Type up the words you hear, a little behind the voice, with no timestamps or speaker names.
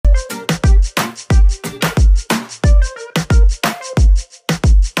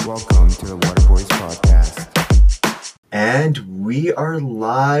We are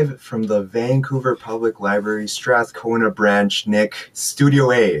live from the Vancouver Public Library, Strathcona branch. Nick,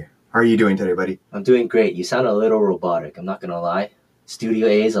 Studio A. How are you doing today, buddy? I'm doing great. You sound a little robotic, I'm not gonna lie. Studio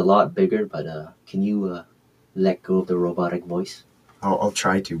A is a lot bigger, but can you let go of the robotic voice? I'll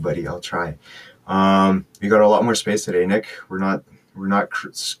try to, buddy. I'll try. We got a lot more space today, Nick. We're not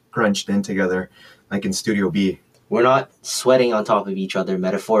scrunched in together like in Studio B. We're not sweating on top of each other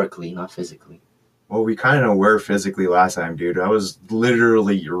metaphorically, not physically. Well, we kind of were physically last time, dude. I was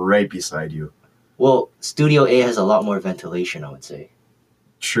literally right beside you. Well, Studio A has a lot more ventilation, I would say.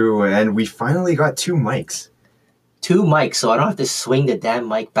 True, and we finally got two mics. Two mics, so I don't have to swing the damn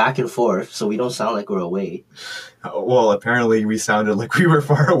mic back and forth so we don't sound like we're away. Well, apparently we sounded like we were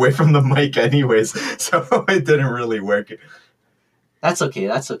far away from the mic anyways, so it didn't really work. That's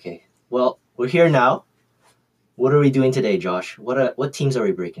okay. Well, we're here now. What are we doing today, Josh? What teams are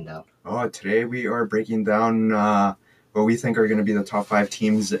we breaking down? Oh, today we are breaking down what we think are going to be the top 5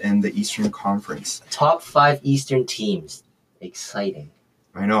 teams in the Eastern Conference. Top 5 Eastern teams. Exciting.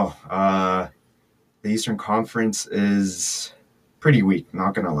 I know. The Eastern Conference is pretty weak,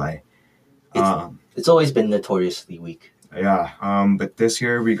 not going to lie. It's always been notoriously weak. Yeah, but this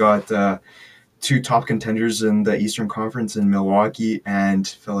year we got 2 top contenders in the Eastern Conference in Milwaukee and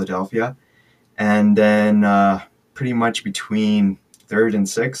Philadelphia. And then pretty much between 3rd and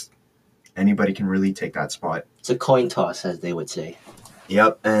 6th, anybody can really take that spot. It's a coin toss, as they would say.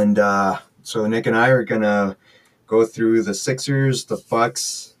 Yep, and so Nick and I are going to go through the Sixers, the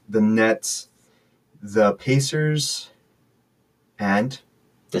Bucks, the Nets, the Pacers, and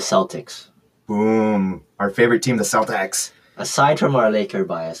the Celtics. Boom, our favorite team, the Celtics. Aside from our Laker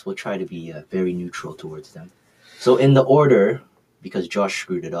bias, we'll try to be very neutral towards them. So in the order, because Josh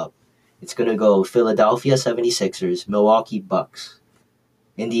screwed it up, it's going to go Philadelphia 76ers, Milwaukee Bucks,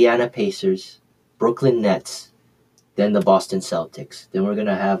 Indiana Pacers, Brooklyn Nets, then the Boston Celtics. Then we're going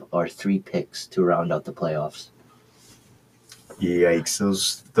to have our 3 picks to round out the playoffs. Yikes.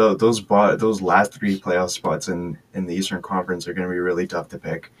 Those last 3 playoff spots in the Eastern Conference are going to be really tough to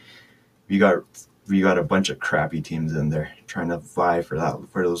pick. We got a bunch of crappy teams in there trying to vie for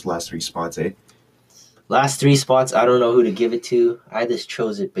those last 3 spots, eh? Last 3 spots, I don't know who to give it to. I just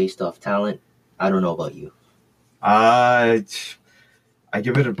chose it based off talent. I don't know about you. I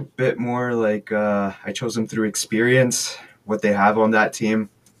give it a bit more like I chose them through experience, what they have on that team,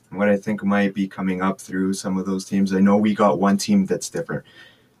 and what I think might be coming up through some of those teams. I know we got one team that's different.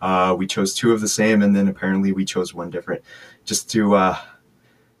 We chose 2 of the same, and then apparently we chose one different, just to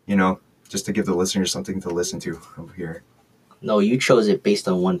give the listeners something to listen to over here. No, you chose it based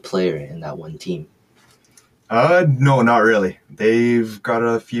on one player in that one team. No, not really. They've got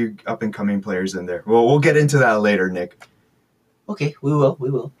a few up-and-coming players in there. Well, we'll get into that later, Nick. Okay, we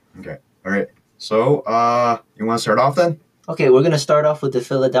will. Okay, all right. So, you want to start off then? Okay, we're going to start off with the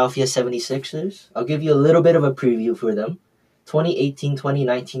Philadelphia 76ers. I'll give you a little bit of a preview for them.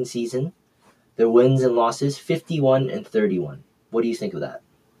 2018-2019 season, their wins and losses, 51-31. What do you think of that?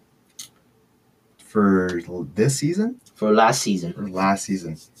 For this season? For last season.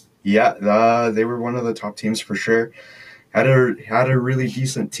 Yeah, they were one of the top teams for sure. Had a really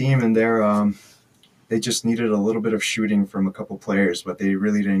decent team in there. They just needed a little bit of shooting from a couple players, but they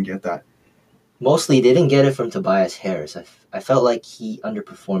really didn't get that. Mostly, they didn't get it from Tobias Harris. I felt like he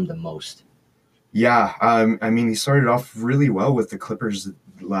underperformed the most. Yeah, he started off really well with the Clippers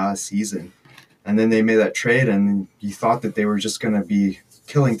last season, and then they made that trade, and you thought that they were just going to be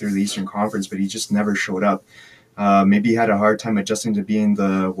killing through the Eastern Conference, but he just never showed up. Maybe he had a hard time adjusting to being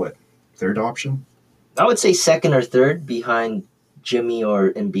the, 3rd option? I would say 2nd or 3rd behind Jimmy or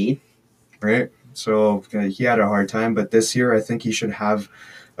Embiid. Right. So he had a hard time, but this year I think he should have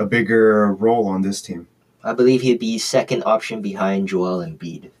a bigger role on this team. I believe he'd be 2nd option behind Joel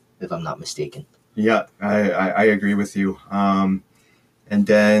Embiid, if I'm not mistaken. Yeah, I agree with you. And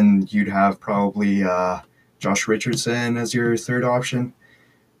then you'd have probably Josh Richardson as your 3rd option.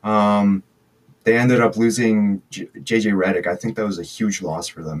 They ended up losing JJ Redick. I think that was a huge loss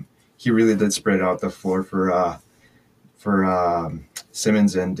for them. He really did spread out the floor for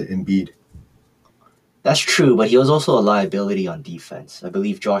Simmons and Embiid. That's true, but he was also a liability on defense. I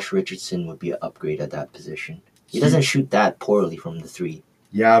believe Josh Richardson would be an upgrade at that position. He doesn't shoot that poorly from the 3.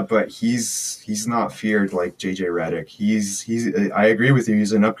 Yeah, but he's not feared like JJ Redick. He's I agree with you.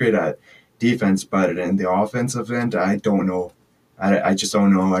 He's an upgrade at defense, but in the offensive end, I don't know. I just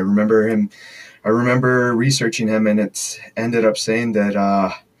don't know. I remember researching him, and it ended up saying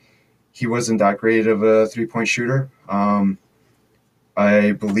that he wasn't that great of a 3-point shooter.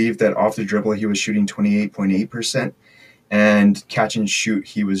 I believe that off the dribble he was shooting 28.8%, and catch and shoot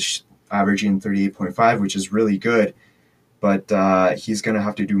he was averaging 38.5, which is really good. but he's going to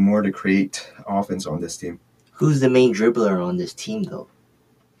have to do more to create offense on this team. Who's the main dribbler on this team, though?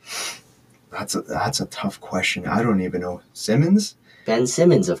 That's a tough question. I don't even know. Simmons? Ben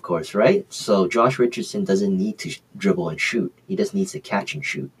Simmons, of course, right? So Josh Richardson doesn't need to dribble and shoot. He just needs to catch and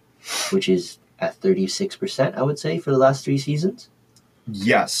shoot, which is at 36%, I would say, for the last 3 seasons.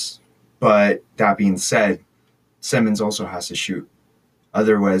 Yes, but that being said, Simmons also has to shoot.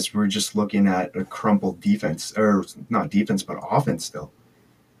 Otherwise, we're just looking at a crumpled defense, or not defense, but offense still.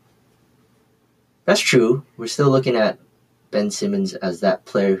 That's true. We're still looking at Ben Simmons as that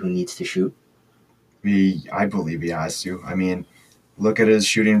player who needs to shoot. I believe he has to. I mean, look at his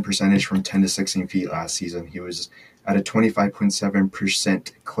shooting percentage from 10 to 16 feet last season. He was at a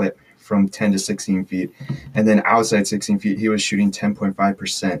 25.7% clip from 10 to 16 feet. And then outside 16 feet, he was shooting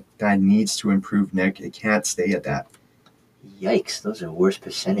 10.5%. That needs to improve, Nick. It can't stay at that. Yikes, those are worse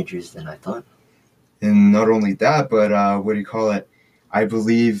percentages than I thought. And not only that, but I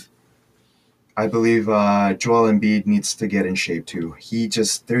believe Joel Embiid needs to get in shape too.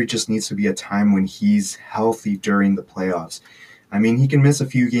 There just needs to be a time when he's healthy during the playoffs. I mean, he can miss a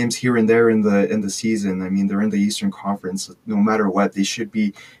few games here and there in the season. I mean, they're in the Eastern Conference. No matter what, they should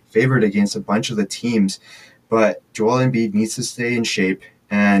be favored against a bunch of the teams. But Joel Embiid needs to stay in shape,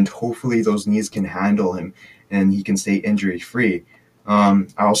 and hopefully those knees can handle him and he can stay injury free. I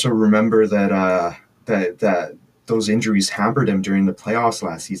also remember that those injuries hampered him during the playoffs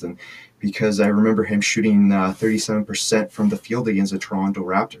last season, because I remember him shooting 37% from the field against the Toronto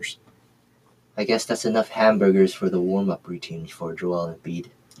Raptors. I guess that's enough hamburgers for the warm-up routine for Joel Embiid.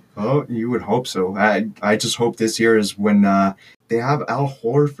 Oh, you would hope so. I just hope this year is when they have Al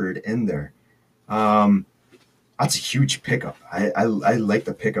Horford in there. That's a huge pickup. I like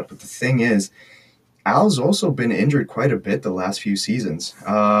the pickup, but the thing is, Al's also been injured quite a bit the last few seasons.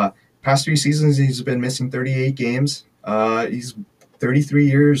 Past 3 seasons, he's been missing 38 games. He's 33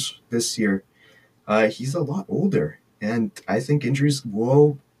 years this year. He's a lot older, and I think injuries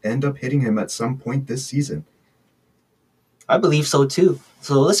will end up hitting him at some point this season. I believe so too.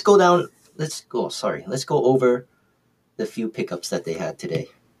 So let's go over the few pickups that they had today.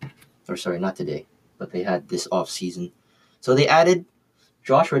 Or sorry, not today, but they had this off season. So they added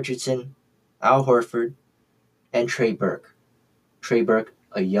Josh Richardson, Al Horford, and Trey Burke. Trey Burke,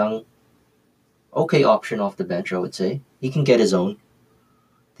 a young, okay option off the bench, I would say. He can get his own.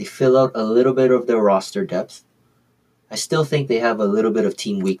 They fill out a little bit of their roster depth. I still think they have a little bit of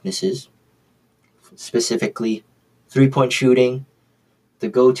team weaknesses. Specifically, 3-point shooting, the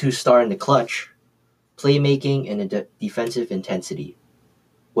go-to star in the clutch, playmaking, and defensive intensity.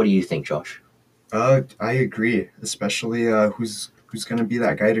 What do you think, Josh? I agree, especially who's going to be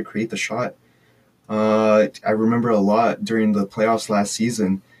that guy to create the shot. I remember a lot during the playoffs last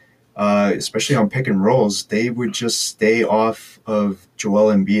season, especially on pick and rolls, they would just stay off of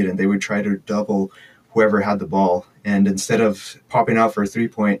Joel Embiid and they would try to double whoever had the ball. And instead of popping out for a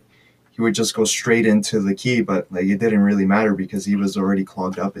 3-point, he would just go straight into the key, but it didn't really matter because he was already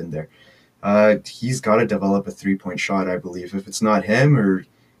clogged up in there. He's got to develop a 3-point shot, I believe. If it's not him, or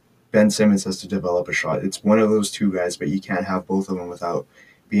Ben Simmons has to develop a shot. It's one of those two guys, but you can't have both of them without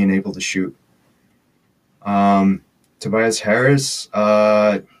being able to shoot. Tobias Harris,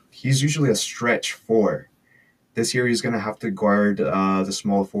 he's usually a stretch 4. This year he's going to have to guard the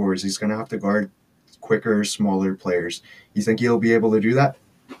small forwards. He's going to have to guard quicker, smaller players. You think he'll be able to do that?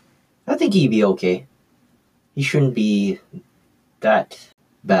 I think he'd be okay. He shouldn't be that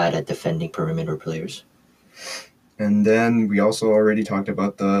bad at defending perimeter players. And then we also already talked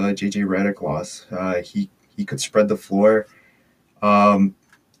about the JJ Redick loss. He could spread the floor.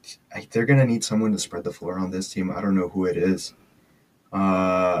 They're going to need someone to spread the floor on this team. I don't know who it is.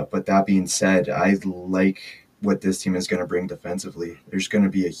 But that being said, I like what this team is going to bring defensively. There's going to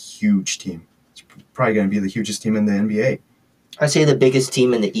be a huge team. It's probably going to be the hugest team in the NBA. I'd say the biggest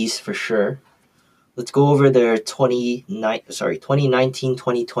team in the East for sure. Let's go over their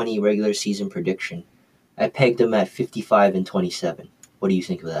 2019-2020 regular season prediction. I pegged them at 55-27. What do you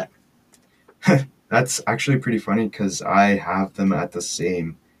think of that? That's actually pretty funny because I have them at the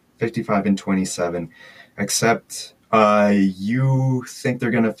same 55-27, except you think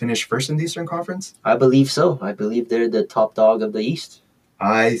they're going to finish first in the Eastern Conference? I believe so. I believe they're the top dog of the East.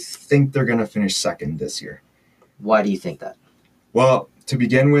 I think they're going to finish second this year. Why do you think that? Well, to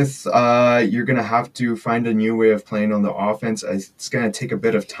begin with, you're going to have to find a new way of playing on the offense. It's going to take a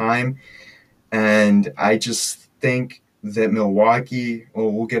bit of time. And I just think that Milwaukee,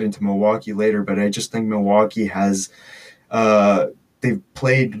 we'll get into Milwaukee later, but I just think Milwaukee has, they've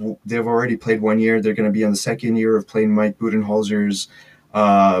already played 1 year. They're going to be on the second year of playing Mike Budenholzer's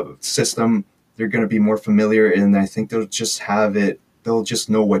system. they're going to be more familiar, and I think they'll just have it. They'll just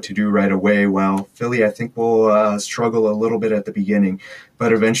know what to do right away. While Philly, I think, will struggle a little bit at the beginning,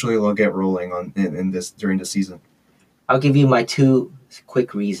 but eventually they'll get rolling in this during the season. I'll give you my two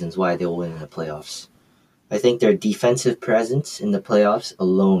quick reasons why they'll win in the playoffs. I think their defensive presence in the playoffs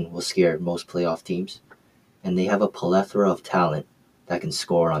alone will scare most playoff teams, and they have a plethora of talent that can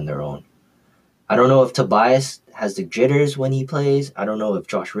score on their own. I don't know if Tobias has the jitters when he plays. I don't know if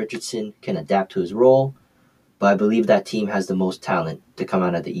Josh Richardson can adapt to his role, but I believe that team has the most talent to come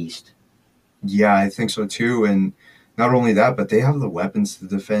out of the East. Yeah, I think so too. And not only that, but they have the weapons to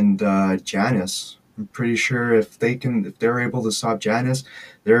defend Giannis. I'm pretty sure if they're able to stop Giannis,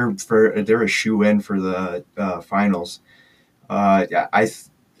 they're a shoe in for the finals. Yeah,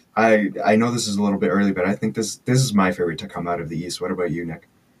 I know this is a little bit early, but I think this is my favorite to come out of the East. What about you, Nick?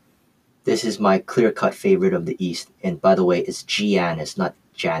 This is my clear-cut favorite of the East. And by the way, it's Giannis, not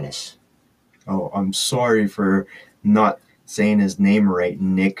Janice. Oh, I'm sorry for not saying his name right,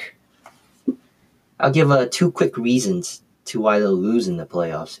 Nick. I'll give two quick reasons to why they'll lose in the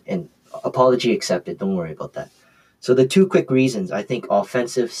playoffs. And apology accepted. Don't worry about that. So the two quick reasons, I think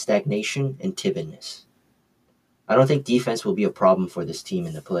offensive stagnation and timidness. I don't think defense will be a problem for this team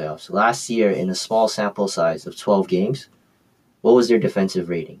in the playoffs. Last year, in a small sample size of 12 games, what was their defensive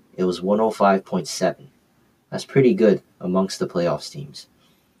rating? It was 105.7. That's pretty good amongst the playoffs teams.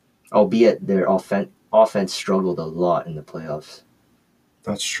 Albeit their offense struggled a lot in the playoffs.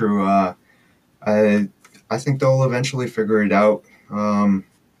 That's true. I think they'll eventually figure it out.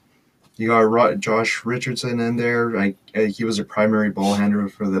 You got Josh Richardson in there. He was a primary ball handler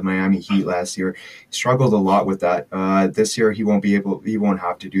for the Miami Heat last year. He struggled a lot with that. This year he won't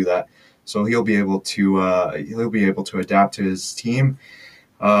have to do that. So he'll be able to adapt to his team.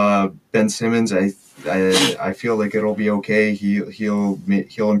 Ben Simmons, I feel like it'll be okay.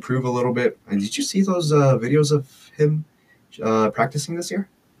 He'll improve a little bit. Did you see those videos of him practicing this year?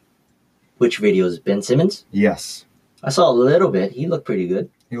 Which videos? Ben Simmons? Yes. I saw a little bit. He looked pretty good.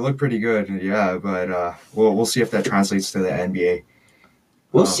 He looked pretty good, yeah. But we'll see if that translates to the NBA.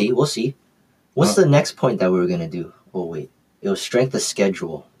 We'll see. What's the next point that we were gonna do? Oh wait, it was strength of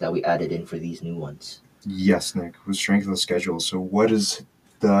schedule that we added in for these new ones. Yes, Nick, with strength of schedule. So what is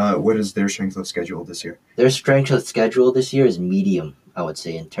their strength of schedule this year? Their strength of schedule this year is medium, I would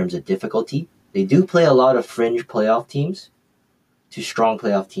say, in terms of difficulty. They do play a lot of fringe playoff teams to strong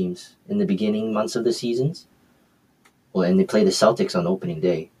playoff teams in the beginning months of the seasons. Well, and they play the Celtics on opening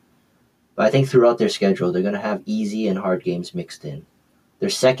day. But I think throughout their schedule, they're going to have easy and hard games mixed in. Their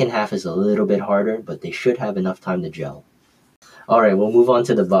second half is a little bit harder, but they should have enough time to gel. All right, we'll move on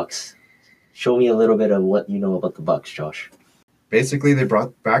to the Bucks. Show me a little bit of what you know about the Bucks, Josh. Basically, they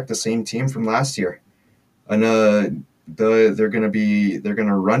brought back the same team from last year, and they're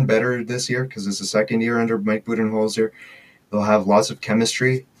gonna run better this year because it's the second year under Mike Budenholzer. They'll have lots of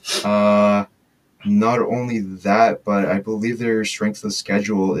chemistry. Not only that, but I believe their strength of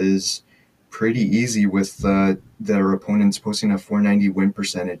schedule is pretty easy with their opponents posting a 490 win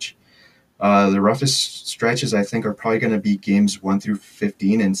percentage. The roughest stretches, I think, are probably going to be games 1 through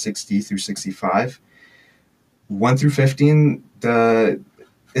 15 and 60 through 65. 1 through 15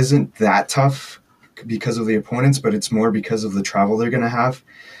 isn't that tough because of the opponents, but it's more because of the travel they're going to have.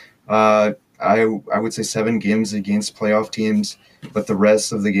 I would say 7 games against playoff teams, but the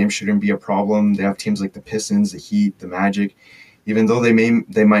rest of the game shouldn't be a problem. They have teams like the Pistons, the Heat, the Magic. Even though they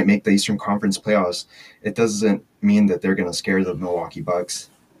might make the Eastern Conference playoffs, it doesn't mean that they're going to scare the Milwaukee Bucks.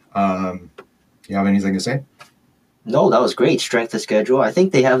 You have anything to say? No, that was great. Strength of schedule. I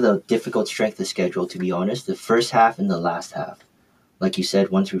think they have the difficult strength of schedule, to be honest. The first half and the last half. Like you said,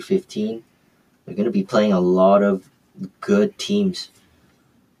 1 through 15. They're going to be playing a lot of good teams.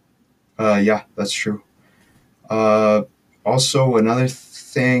 Yeah, that's true. Also, another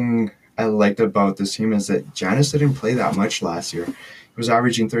thing I liked about this team is that Giannis didn't play that much last year. He was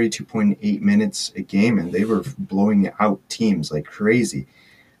averaging 32.8 minutes a game, and they were blowing out teams like crazy.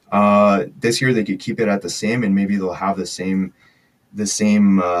 This year they could keep it at the same, and maybe they'll have the same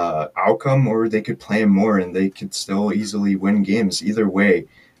outcome, or they could play him more, and they could still easily win games. Either way,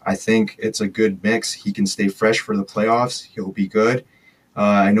 I think it's a good mix. He can stay fresh for the playoffs. He'll be good.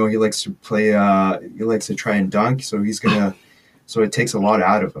 I know he likes to play. He likes to try and dunk, so he's gonna. So it takes a lot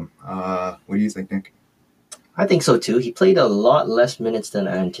out of him. What do you think, Nick? I think so too. He played a lot less minutes than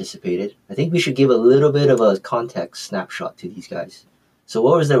I anticipated. I think we should give a little bit of a context snapshot to these guys. So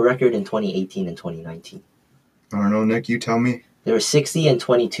what was their record in 2018 and 2019? I don't know, Nick. You tell me. They were 60 and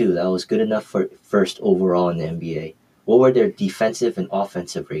 22. That was good enough for first overall in the NBA. What were their defensive and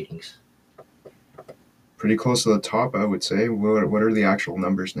offensive ratings? Pretty close to the top, I would say. What are the actual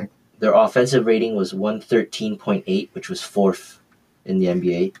numbers, Nick? Their offensive rating was 113.8, which was fourth in the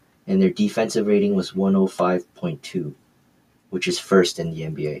NBA, and their defensive rating was 105.2, which is first in the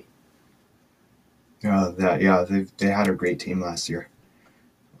NBA. They had a great team last year.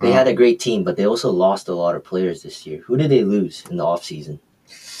 They had a great team, but they also lost a lot of players this year. Who did they lose in the offseason?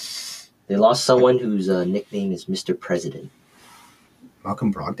 They lost someone whose nickname is Mr. President.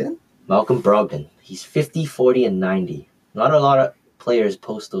 Malcolm Brogdon? Malcolm Brogdon. He's 50, 40, and 90. Not a lot of players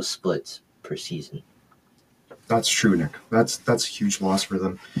post those splits per season. That's true, Nick. That's a huge loss for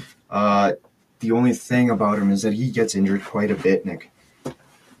them. The only thing about him is that he gets injured quite a bit, Nick.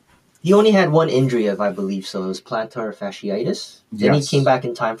 He only had one injury, if I believe so. It was plantar fasciitis. Then he came back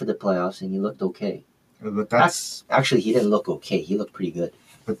in time for the playoffs, and he looked okay. But that's actually, he didn't look okay. He looked pretty good.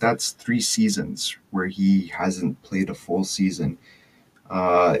 But that's 3 seasons where he hasn't played a full season.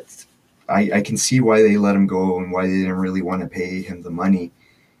 I can see why they let him go and why they didn't really want to pay him the money.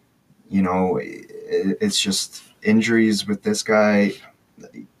 You know, it's just injuries with this guy.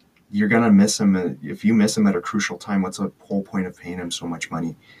 You're going to miss him. If you miss him at a crucial time, what's the whole point of paying him so much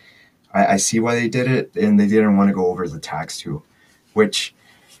money? I see why they did it, and they didn't want to go over the tax too, which,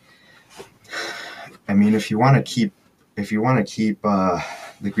 I mean, if you want to keep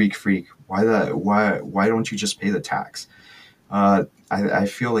the Greek Freak, why don't you just pay the tax? I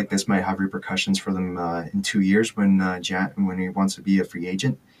feel like this might have repercussions for them in 2 years when he wants to be a free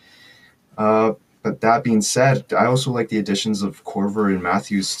agent. But that being said, I also like the additions of Korver and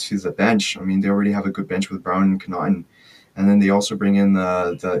Matthews to the bench. I mean, they already have a good bench with Brown and Connaughton. And then they also bring in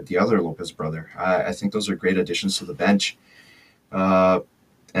the other Lopez brother. I think those are great additions to the bench.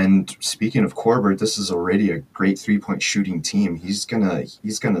 And speaking of Korver, this is already a great 3-point shooting team. He's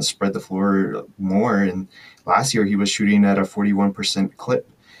gonna spread the floor more. And last year he was shooting at a 41% clip.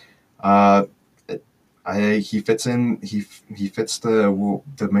 He fits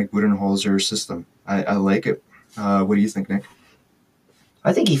the Mike Budenholzer system. I like it. What do you think, Nick?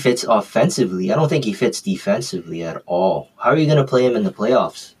 I think he fits offensively. I don't think he fits defensively at all. How are you going to play him in the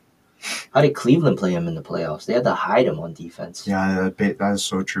playoffs? How did Cleveland play him in the playoffs? They had to hide him on defense. Yeah, that is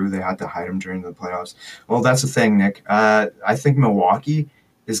so true. They had to hide him during the playoffs. Well, that's the thing, Nick. I think Milwaukee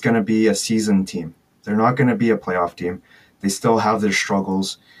is going to be a seasoned team. They're not going to be a playoff team. They still have their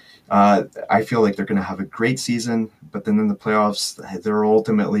struggles. I feel like they're going to have a great season, but then in the playoffs, they're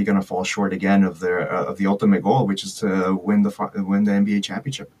ultimately going to fall short again of the ultimate goal, which is to win the NBA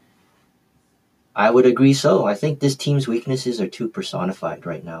championship. I would agree so. I think this team's weaknesses are too personified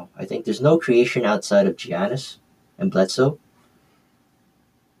right now. I think there's no creation outside of Giannis and Bledsoe.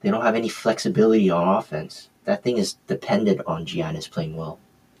 They don't have any flexibility on offense. That thing is dependent on Giannis playing well.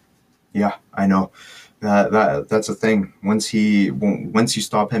 Yeah, I know. That's a thing. Once you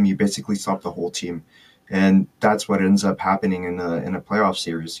stop him, you basically stop the whole team, and that's what ends up happening in a playoff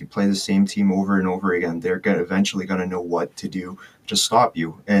series. You play the same team over and over again. They're eventually going to know what to do to stop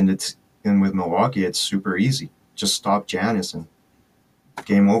you, and with Milwaukee, it's super easy. Just stop Giannis and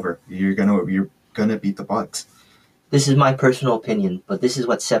game over. You're gonna beat the Bucks. This is my personal opinion, but this is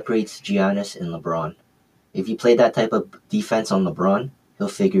what separates Giannis and LeBron. If you play that type of defense on LeBron, he'll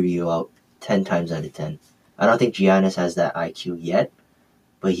figure you out 10 times out of 10. I don't think Giannis has that IQ yet,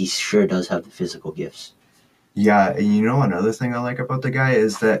 but he sure does have the physical gifts. Yeah, and you know another thing I like about the guy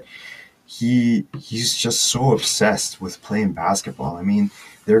is that he's just so obsessed with playing basketball. I mean,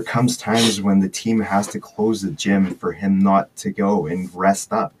 there comes times when the team has to close the gym for him not to go and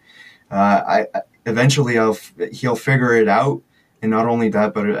rest up. Eventually he'll figure it out, and not only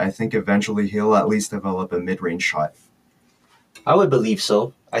that, but I think eventually he'll at least develop a mid-range shot. I would believe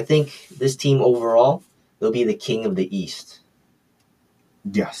so. I think this team overall will be the king of the East.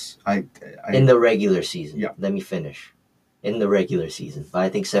 Yes. In the regular season. Yeah. Let me finish. In the regular season. But I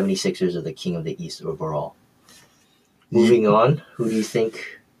think 76ers are the king of the East overall. Moving on, who do you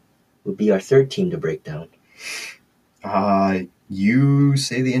think would be our third team to break down? You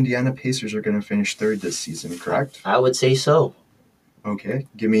say the Indiana Pacers are going to finish third this season, correct? I would say so. Okay.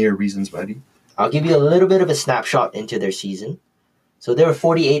 Give me your reasons, buddy. I'll give you a little bit of a snapshot into their season. So they were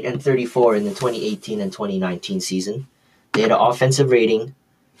 48 and 34 in the 2018 and 2019 season. They had an offensive rating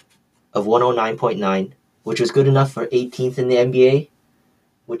of 109.9, which was good enough for 18th in the NBA,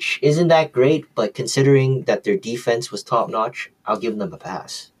 which isn't that great, but considering that their defense was top-notch, I'll give them a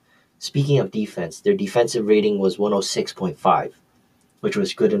pass. Speaking of defense, their defensive rating was 106.5, which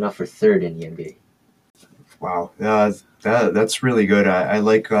was good enough for third in the NBA. Wow, that's really good. I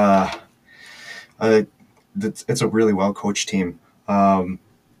like. It's a really well-coached team.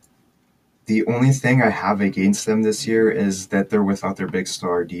 The only thing I have against them this year is that they're without their big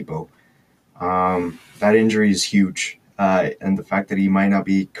star, Debo. That injury is huge. and the fact that he might not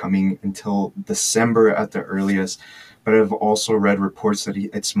be coming until December at the earliest. But I've also read reports that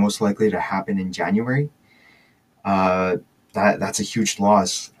it's most likely to happen in January. Uh, that's a huge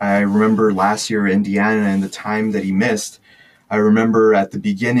loss. I remember last year Indiana and the time that he missed. I remember at the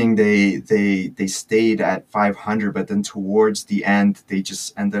beginning they stayed at 500, but then towards the end they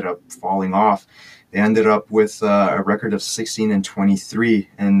just ended up falling off. They ended up with a record of 16-23,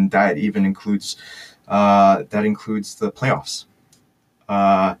 and that includes the playoffs.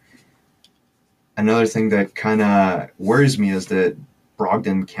 Uh, Another thing that kind of worries me is that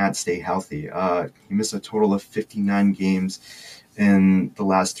Brogdon can't stay healthy. He missed a total of 59 games in the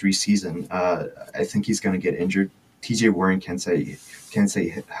last 3 seasons. I think he's going to get injured. TJ Warren can't stay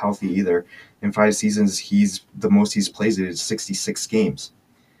healthy either. In 5 seasons, the most he's played is 66 games.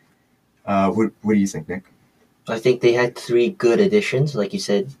 What do you think, Nick? I think they had 3 good additions, like you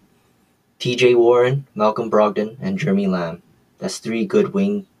said. TJ Warren, Malcolm Brogdon, and Jeremy Lamb. That's 3 good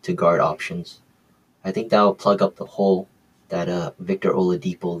wing to guard options. I think that will plug up the hole that Victor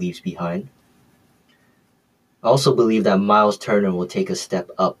Oladipo leaves behind. I also believe that Miles Turner will take a step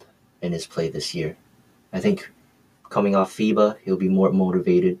up in his play this year. I think coming off FIBA, he'll be more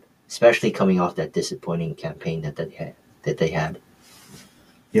motivated, especially coming off that disappointing campaign that they had.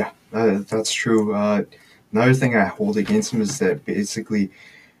 Yeah, that's true. Another thing I hold against him is that basically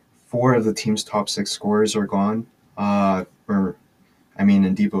 4 of the team's top 6 scorers are gone. And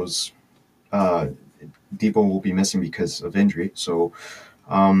Depot will be missing because of injury. So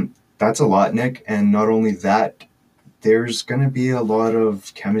that's a lot, Nick. And not only that, there's going to be a lot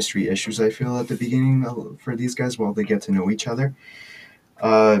of chemistry issues, I feel, at the beginning for these guys while they get to know each other.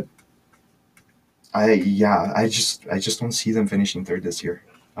 I just don't see them finishing third this year.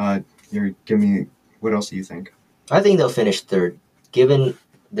 What else do you think? I think they'll finish third. Given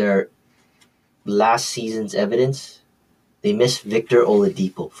their last season's evidence, they missed Victor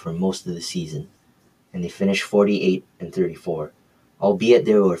Oladipo for most of the season, and they finished 48-34. Albeit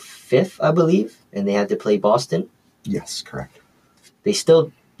they were 5th, I believe, and they had to play Boston. Yes, correct. They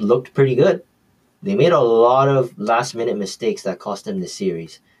still looked pretty good. They made a lot of last-minute mistakes that cost them the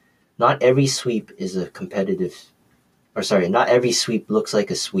series. Not every sweep not every sweep looks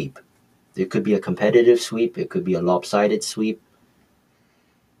like a sweep. There could be a competitive sweep. It could be a lopsided sweep.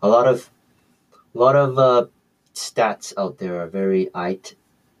 A lot of stats out there are very I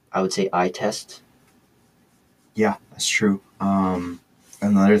would say eye test. Yeah, that's true.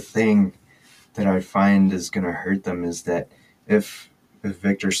 Another thing that I find is going to hurt them is that if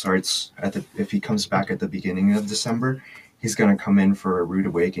Victor if he comes back at the beginning of December, he's going to come in for a rude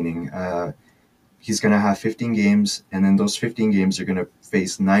awakening. He's going to have 15 games, and then those 15 games are going to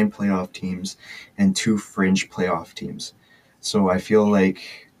face 9 playoff teams and 2 fringe playoff teams. So I feel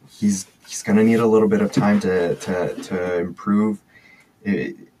like he's going to need a little bit of time to improve.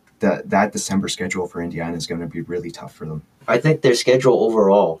 That December schedule for Indiana is going to be really tough for them. I think their schedule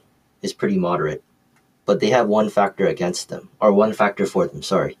overall is pretty moderate, but they have one factor for them,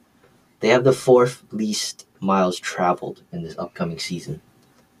 sorry. They have the 4th least miles traveled in this upcoming season.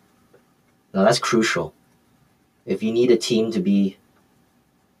 Now that's crucial. If you need a team to be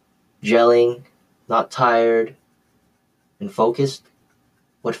gelling, not tired, and focused,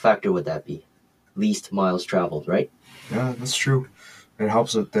 what factor would that be? Least miles traveled, right? Yeah, that's true. It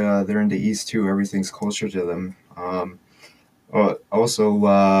helps that they're in the East too. Everything's closer to them. Also,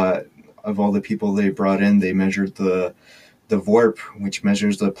 of all the people they brought in, they measured the VORP, which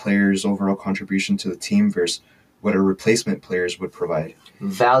measures the player's overall contribution to the team versus what a replacement players would provide.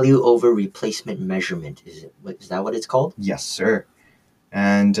 Value over replacement measurement, is that what it's called? Yes, sir.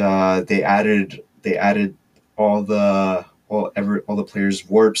 And they added all the players'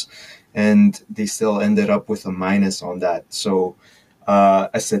 VORPs, and they still ended up with a minus on that. So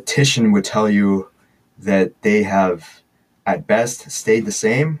a statistician would tell you that they have, at best, stayed the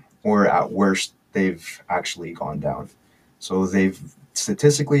same, or at worst, they've actually gone down. So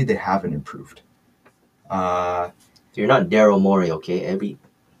statistically, they haven't improved. You're not Daryl Morey, okay?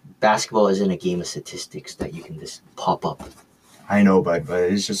 Basketball isn't a game of statistics that you can just pop up. I know, but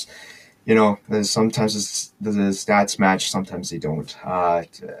it's just, sometimes the stats match, sometimes they don't.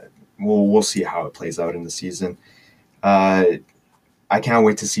 We'll see how it plays out in the season. I can't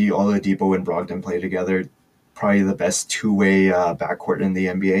wait to see Oladipo and Brogdon play together. Probably the best two-way backcourt in the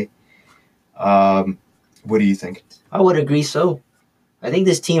NBA. What do you think? I would agree so. I think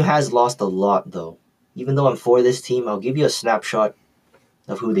this team has lost a lot, though. Even though I'm for this team, I'll give you a snapshot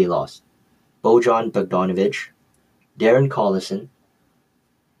of who they lost. Bojan Bogdanovic, Darren Collison,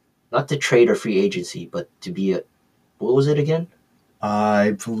 not to trade or free agency, but to be what was it again?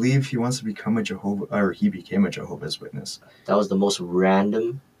 I believe he wants to become a he became a Jehovah's Witness. That was the most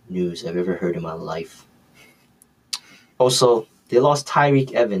random news I've ever heard in my life. Also, they lost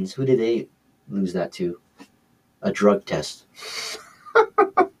Tyreek Evans. Who did they lose that to? A drug test.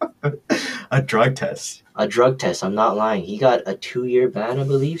 A drug test. A drug test. I'm not lying. He got a 2-year ban, I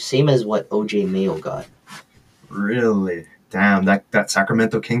believe. Same as what OJ Mayo got. Really? Damn, that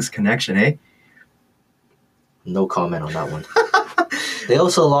Sacramento Kings connection, eh? No comment on that one. They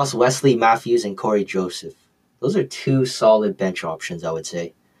also lost Wesley Matthews and Corey Joseph. Those are 2 solid bench options, I would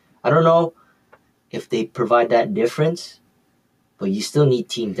say. I don't know if they provide that difference, but you still need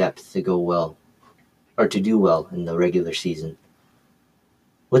team depth to go well, or to do well in the regular season.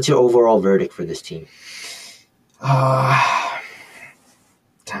 What's your overall verdict for this team? Damn,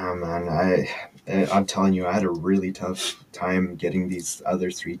 man. I'm telling you, I had a really tough time getting these other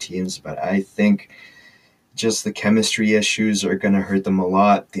 3 teams, but I think just the chemistry issues are going to hurt them a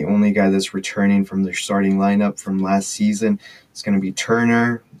lot. The only guy that's returning from their starting lineup from last season is going to be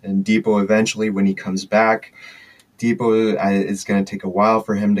Turner, and Depot eventually when he comes back. Depot is going to take a while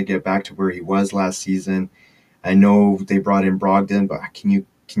for him to get back to where he was last season. I know they brought in Brogdon, but do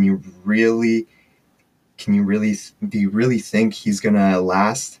you really think he's going to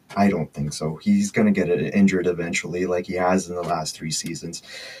last? I don't think so. He's going to get injured eventually like he has in the last 3 seasons.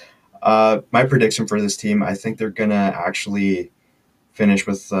 My prediction for this team, I think they're going to actually finish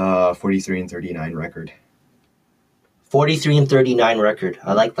with 43-39 record. 43-39 record.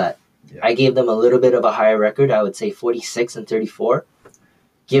 I like that. Yeah. I gave them a little bit of a higher record. I would say 46-34.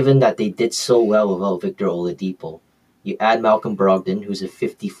 Given that they did so well without Victor Oladipo. You add Malcolm Brogdon, who's a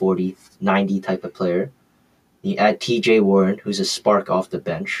 50-40-90 type of player. You add TJ Warren, who's a spark off the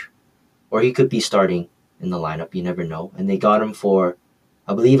bench. Or he could be starting in the lineup. You never know. And they got him for,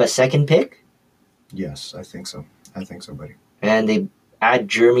 I believe, a 2nd pick? Yes, I think so. Buddy. And they add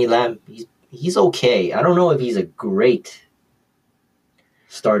Jeremy Lamb. He's okay. I don't know if he's a great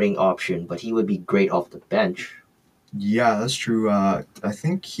starting option, but he would be great off the bench. Yeah, that's true. I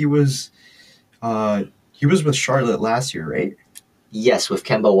think he was with Charlotte last year, right? Yes, with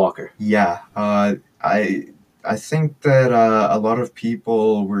Kemba Walker. Yeah. I think that a lot of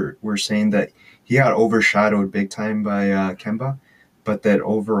people were saying that he got overshadowed big time by Kemba, but that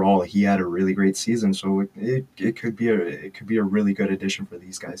overall he had a really great season. So it could be a really good addition for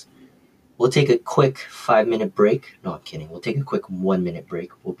these guys. We'll take a quick 5-minute break. No, I'm kidding. We'll take a quick 1-minute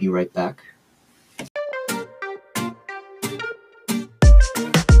break. We'll be right back.